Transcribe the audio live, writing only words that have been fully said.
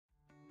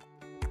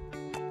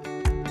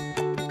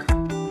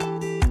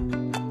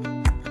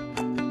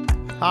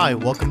Hi,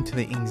 welcome to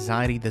the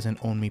Anxiety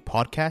Doesn't Own Me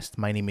podcast.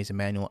 My name is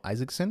Emmanuel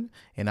Isaacson,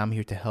 and I'm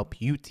here to help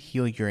you to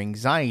heal your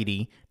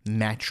anxiety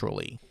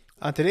naturally.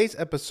 On today's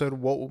episode,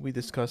 what we'll be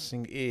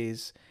discussing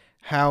is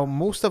how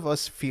most of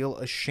us feel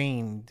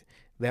ashamed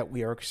that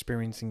we are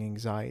experiencing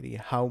anxiety,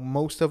 how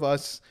most of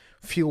us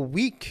feel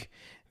weak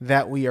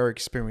that we are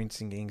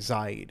experiencing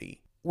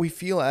anxiety. We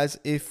feel as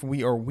if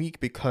we are weak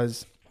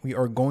because we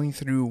are going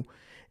through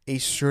a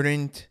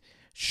certain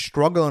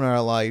struggle in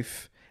our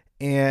life,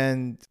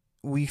 and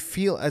we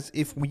feel as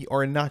if we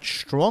are not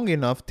strong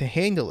enough to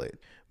handle it.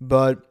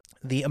 But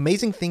the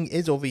amazing thing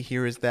is over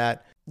here is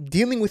that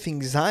dealing with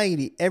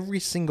anxiety every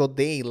single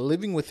day,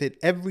 living with it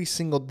every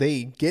single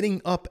day,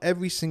 getting up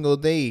every single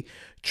day,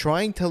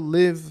 trying to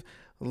live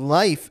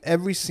life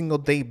every single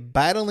day,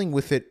 battling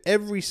with it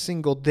every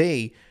single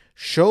day,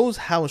 shows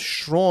how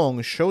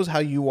strong, shows how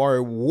you are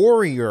a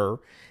warrior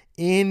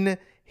in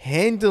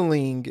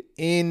handling,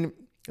 in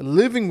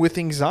living with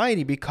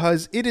anxiety,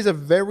 because it is a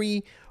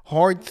very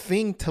hard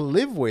thing to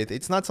live with.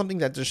 It's not something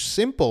that's just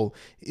simple.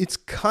 It's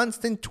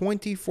constant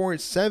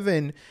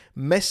 24/7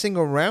 messing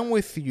around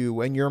with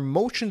you, and your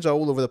emotions are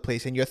all over the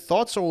place and your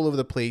thoughts are all over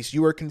the place.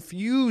 You are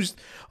confused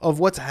of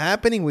what's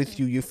happening with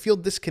you. You feel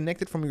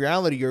disconnected from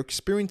reality. You're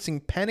experiencing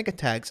panic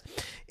attacks,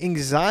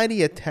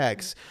 anxiety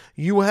attacks.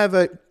 You're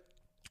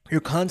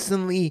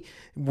constantly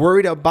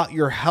worried about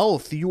your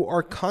health. You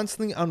are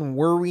constantly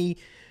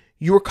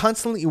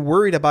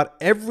worried about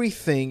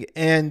everything,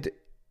 and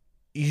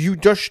you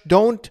just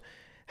don't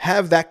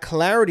have that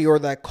clarity or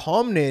that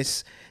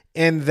calmness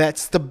and that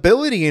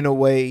stability in a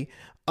way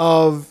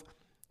of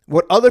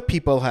what other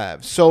people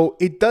have. So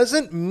it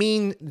doesn't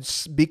mean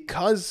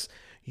because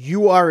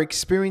you are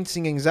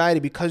experiencing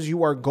anxiety, because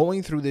you are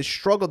going through this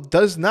struggle,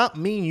 does not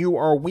mean you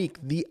are weak.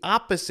 The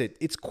opposite.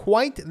 It's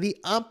quite the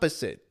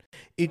opposite.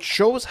 It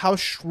shows how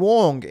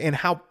strong and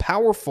how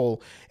powerful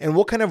and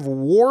what kind of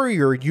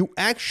warrior you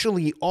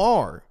actually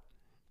are.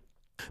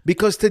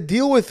 Because to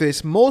deal with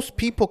this, most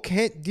people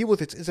can't deal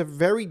with it. It's a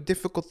very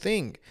difficult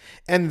thing.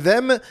 And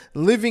them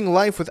living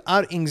life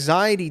without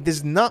anxiety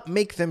does not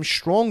make them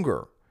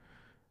stronger.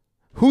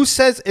 Who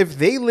says if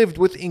they lived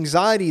with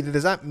anxiety, that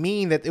does not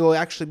mean that it will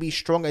actually be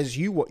strong as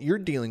you, what you're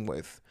dealing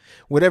with,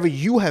 whatever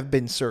you have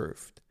been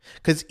served?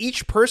 Because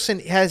each person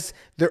has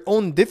their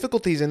own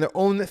difficulties and their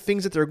own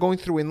things that they're going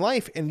through in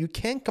life. And you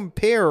can't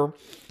compare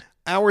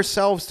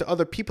ourselves to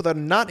other people that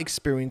are not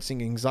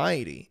experiencing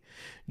anxiety.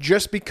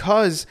 Just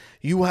because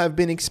you have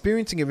been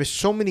experiencing it for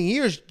so many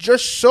years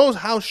just shows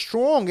how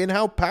strong and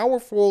how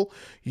powerful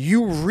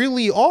you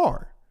really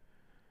are.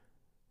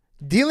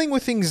 Dealing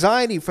with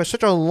anxiety for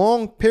such a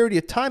long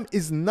period of time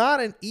is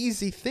not an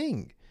easy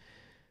thing.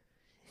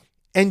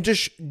 And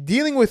just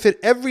dealing with it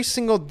every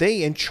single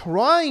day and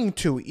trying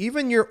to,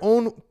 even your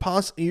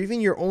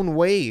own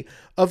way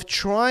of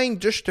trying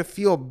just to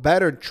feel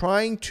better,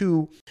 trying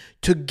to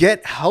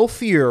get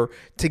healthier,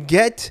 to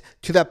get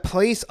to that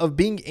place of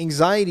being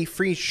anxiety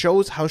free,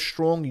 shows how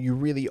strong you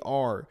really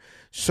are.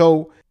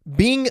 So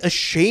being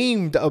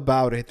ashamed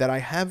about it, that I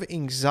have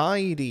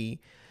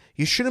anxiety,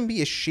 you shouldn't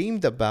be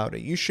ashamed about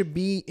it. You should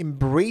be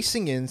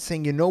embracing it and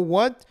saying, you know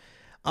what?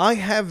 I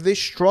have this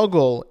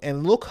struggle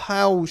and look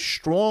how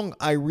strong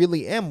I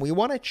really am. We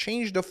want to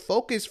change the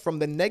focus from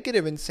the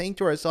negative and saying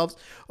to ourselves,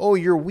 oh,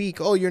 you're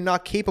weak. Oh, you're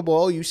not capable.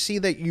 Oh, you see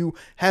that you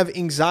have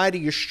anxiety.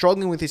 You're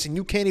struggling with this and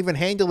you can't even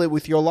handle it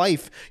with your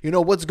life. You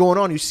know, what's going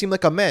on? You seem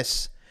like a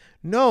mess.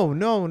 No.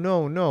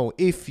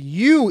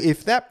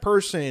 If that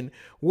person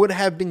would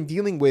have been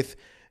dealing with,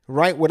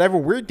 right, whatever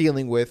we're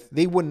dealing with,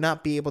 they would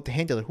not be able to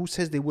handle it. Who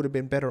says they would have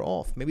been better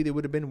off? Maybe they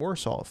would have been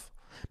worse off.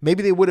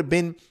 Maybe they would have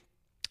been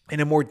in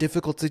a more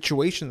difficult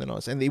situation than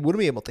us, and they wouldn't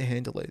be able to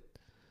handle it.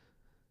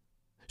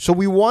 So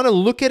we want to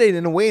look at it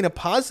in a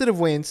positive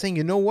way, and saying,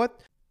 you know what?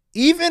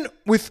 Even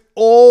with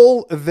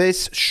all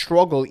this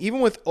struggle,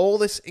 even with all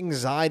this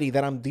anxiety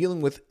that I'm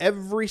dealing with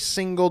every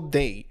single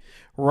day,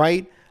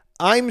 right?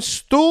 I'm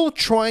still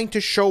trying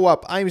to show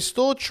up. I'm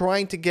still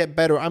trying to get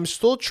better. I'm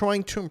still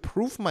trying to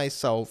improve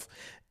myself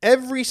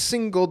every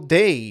single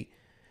day.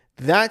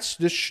 That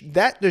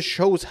just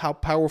shows how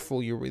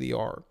powerful you really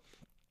are.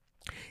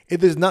 It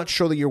does not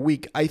show that you're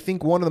weak. I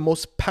think one of the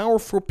most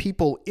powerful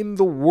people in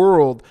the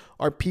world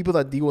are people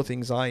that deal with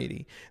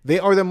anxiety. They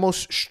are the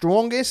most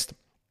strongest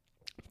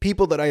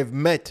people that I have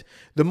met.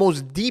 The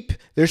most deep.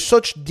 They're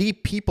such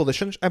deep people. They're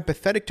such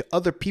empathetic to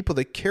other people.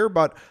 They care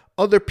about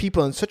other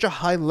people on such a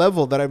high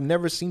level that I've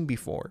never seen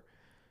before.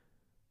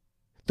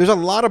 There's a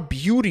lot of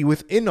beauty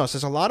within us.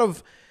 There's a lot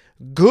of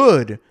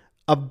good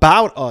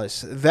about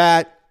us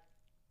that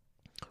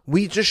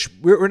we're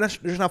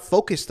not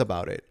focused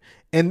about it.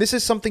 And this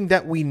is something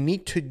that we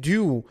need to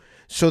do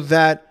so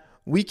that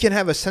we can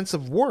have a sense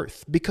of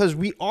worth, because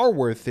we are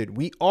worth it.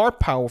 We are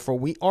powerful.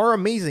 We are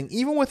amazing,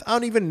 even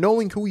without even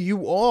knowing who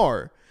you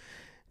are.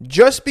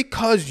 Just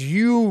because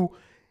you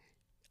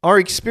are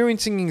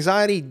experiencing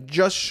anxiety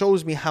just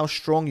shows me how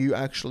strong you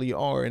actually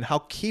are and how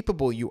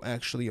capable you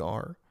actually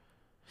are.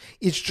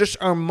 It's just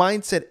our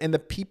mindset and the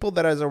people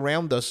that is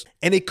around us.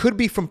 And it could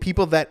be from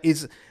people that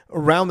is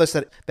around us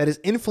that is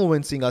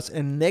influencing us in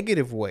a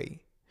negative way.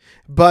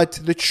 But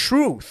the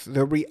truth,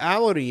 the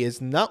reality is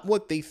not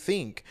what they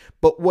think,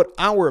 but what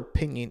our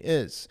opinion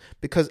is.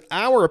 Because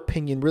our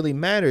opinion really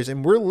matters,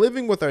 and we're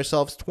living with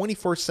ourselves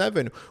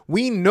 24/7.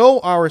 We know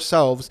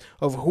ourselves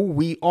of who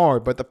we are,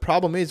 but the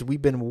problem is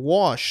we've been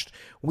washed.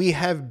 We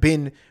have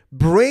been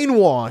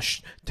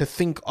brainwashed to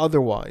think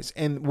otherwise.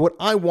 And what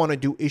I want to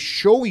do is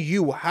show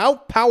you how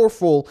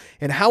powerful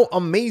and how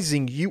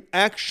amazing you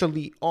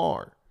actually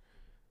are.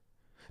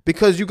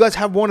 Because you guys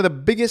have one of the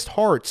biggest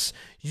hearts.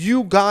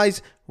 You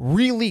guys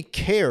really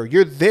care.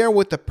 You're there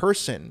with the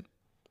person.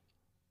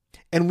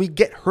 And we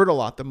get hurt a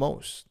lot the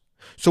most.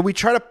 So we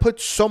try to put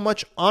so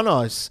much on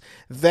us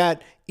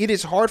that it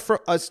is hard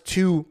for us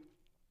to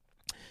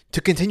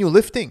continue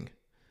lifting.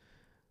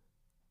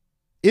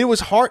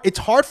 It's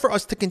hard for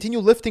us to continue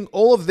lifting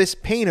all of this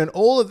pain and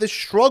all of this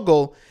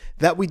struggle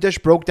that we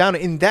just broke down.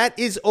 And that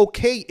is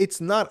okay. It's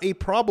not a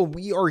problem.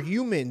 We are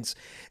humans.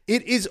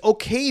 It is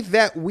okay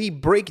that we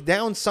break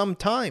down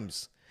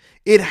sometimes.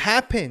 It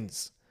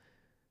happens.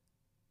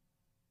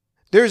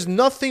 There's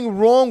nothing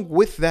wrong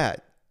with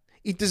that.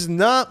 It does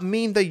not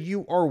mean that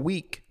you are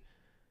weak.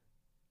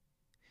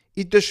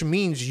 It just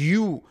means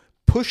you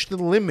push the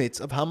limits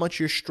of how much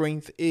your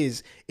strength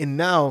is. And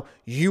now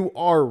you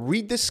are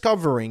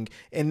rediscovering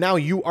and now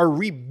you are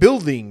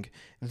rebuilding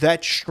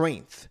that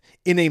strength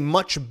in a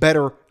much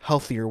better,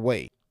 healthier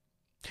way.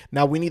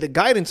 Now we need a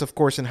guidance, of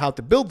course, in how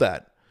to build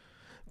that.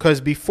 Because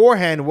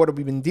beforehand, what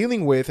we've been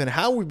dealing with and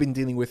how we've been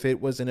dealing with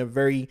it was in a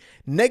very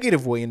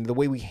negative way in the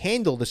way we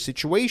handle the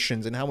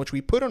situations and how much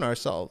we put on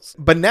ourselves.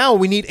 But now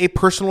we need a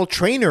personal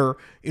trainer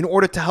in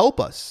order to help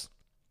us.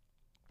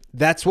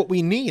 That's what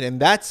we need.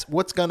 And that's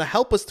what's going to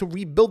help us to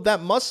rebuild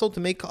that muscle to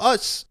make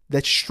us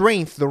that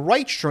strength, the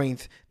right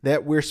strength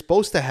that we're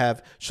supposed to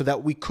have so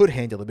that we could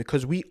handle it,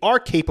 because we are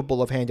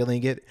capable of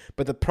handling it.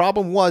 But the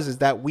problem is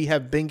that we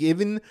have been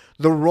given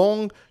the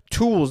wrong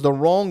tools, the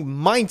wrong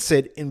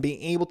mindset in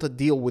being able to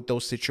deal with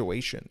those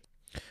situations.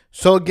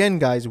 So again,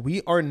 guys,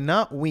 we are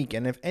not weak.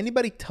 And if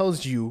anybody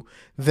tells you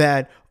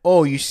that,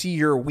 oh, you see,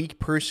 you're a weak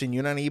person,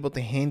 you're not able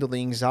to handle the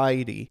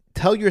anxiety,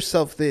 tell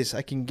yourself this.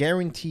 I can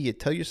guarantee it.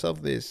 Tell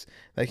yourself this.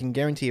 I can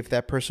guarantee if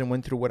that person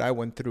went through what I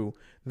went through,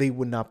 they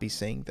would not be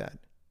saying that.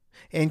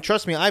 And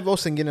trust me, I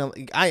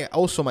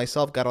also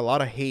myself got a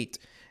lot of hate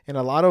and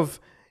a lot of,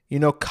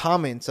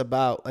 comments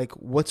about like,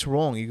 what's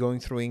wrong? You're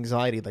going through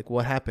anxiety. Like,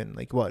 what happened?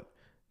 Like, what?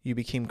 You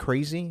became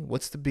crazy?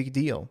 What's the big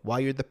deal? Why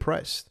you're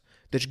depressed?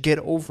 Just get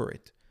over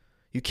it.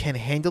 You can't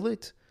handle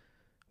it?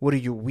 What, are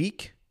you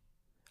weak?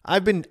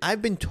 I've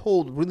been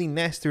told really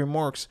nasty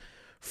remarks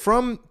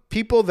from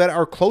people that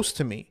are close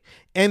to me,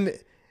 and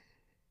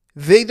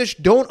they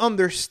just don't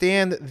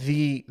understand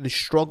the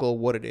struggle,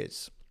 what it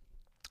is.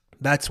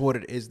 That's what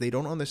it is. They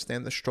don't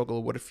understand the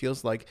struggle, what it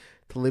feels like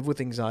to live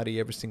with anxiety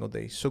every single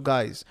day. So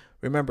guys,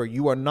 remember,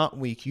 you are not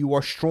weak. You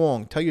are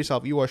strong. Tell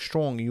yourself you are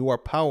strong. You are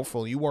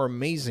powerful. You are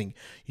amazing.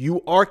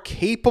 You are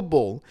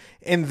capable,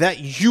 and that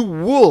you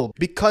will,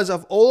 because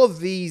of all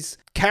of these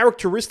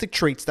characteristic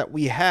traits that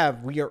we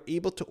have, we are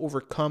able to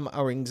overcome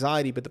our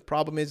anxiety. But the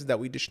problem is that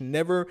we just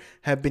never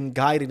have been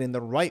guided in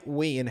the right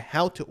way in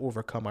how to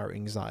overcome our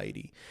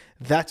anxiety.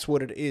 That's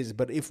what it is.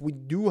 But if we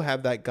do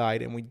have that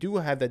guide and we do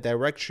have that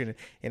direction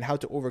in how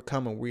to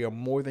overcome it, we are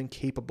more than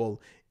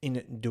capable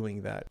in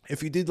doing that.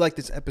 If you did like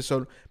this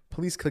episode,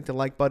 please click the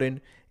like button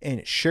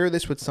and share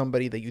this with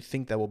somebody that you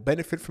think that will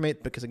benefit from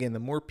it. Because again, the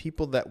more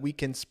people that we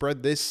can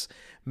spread this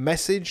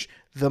message,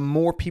 the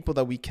more people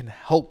that we can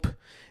help.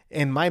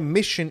 And my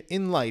mission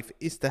in life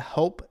is to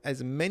help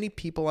as many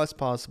people as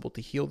possible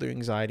to heal their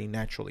anxiety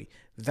naturally.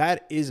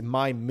 That is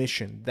my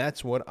mission.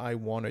 That's what I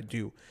want to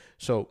do.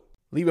 So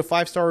leave a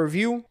 5-star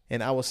review,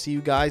 and I will see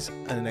you guys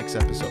in the next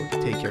episode.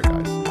 Take care,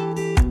 guys.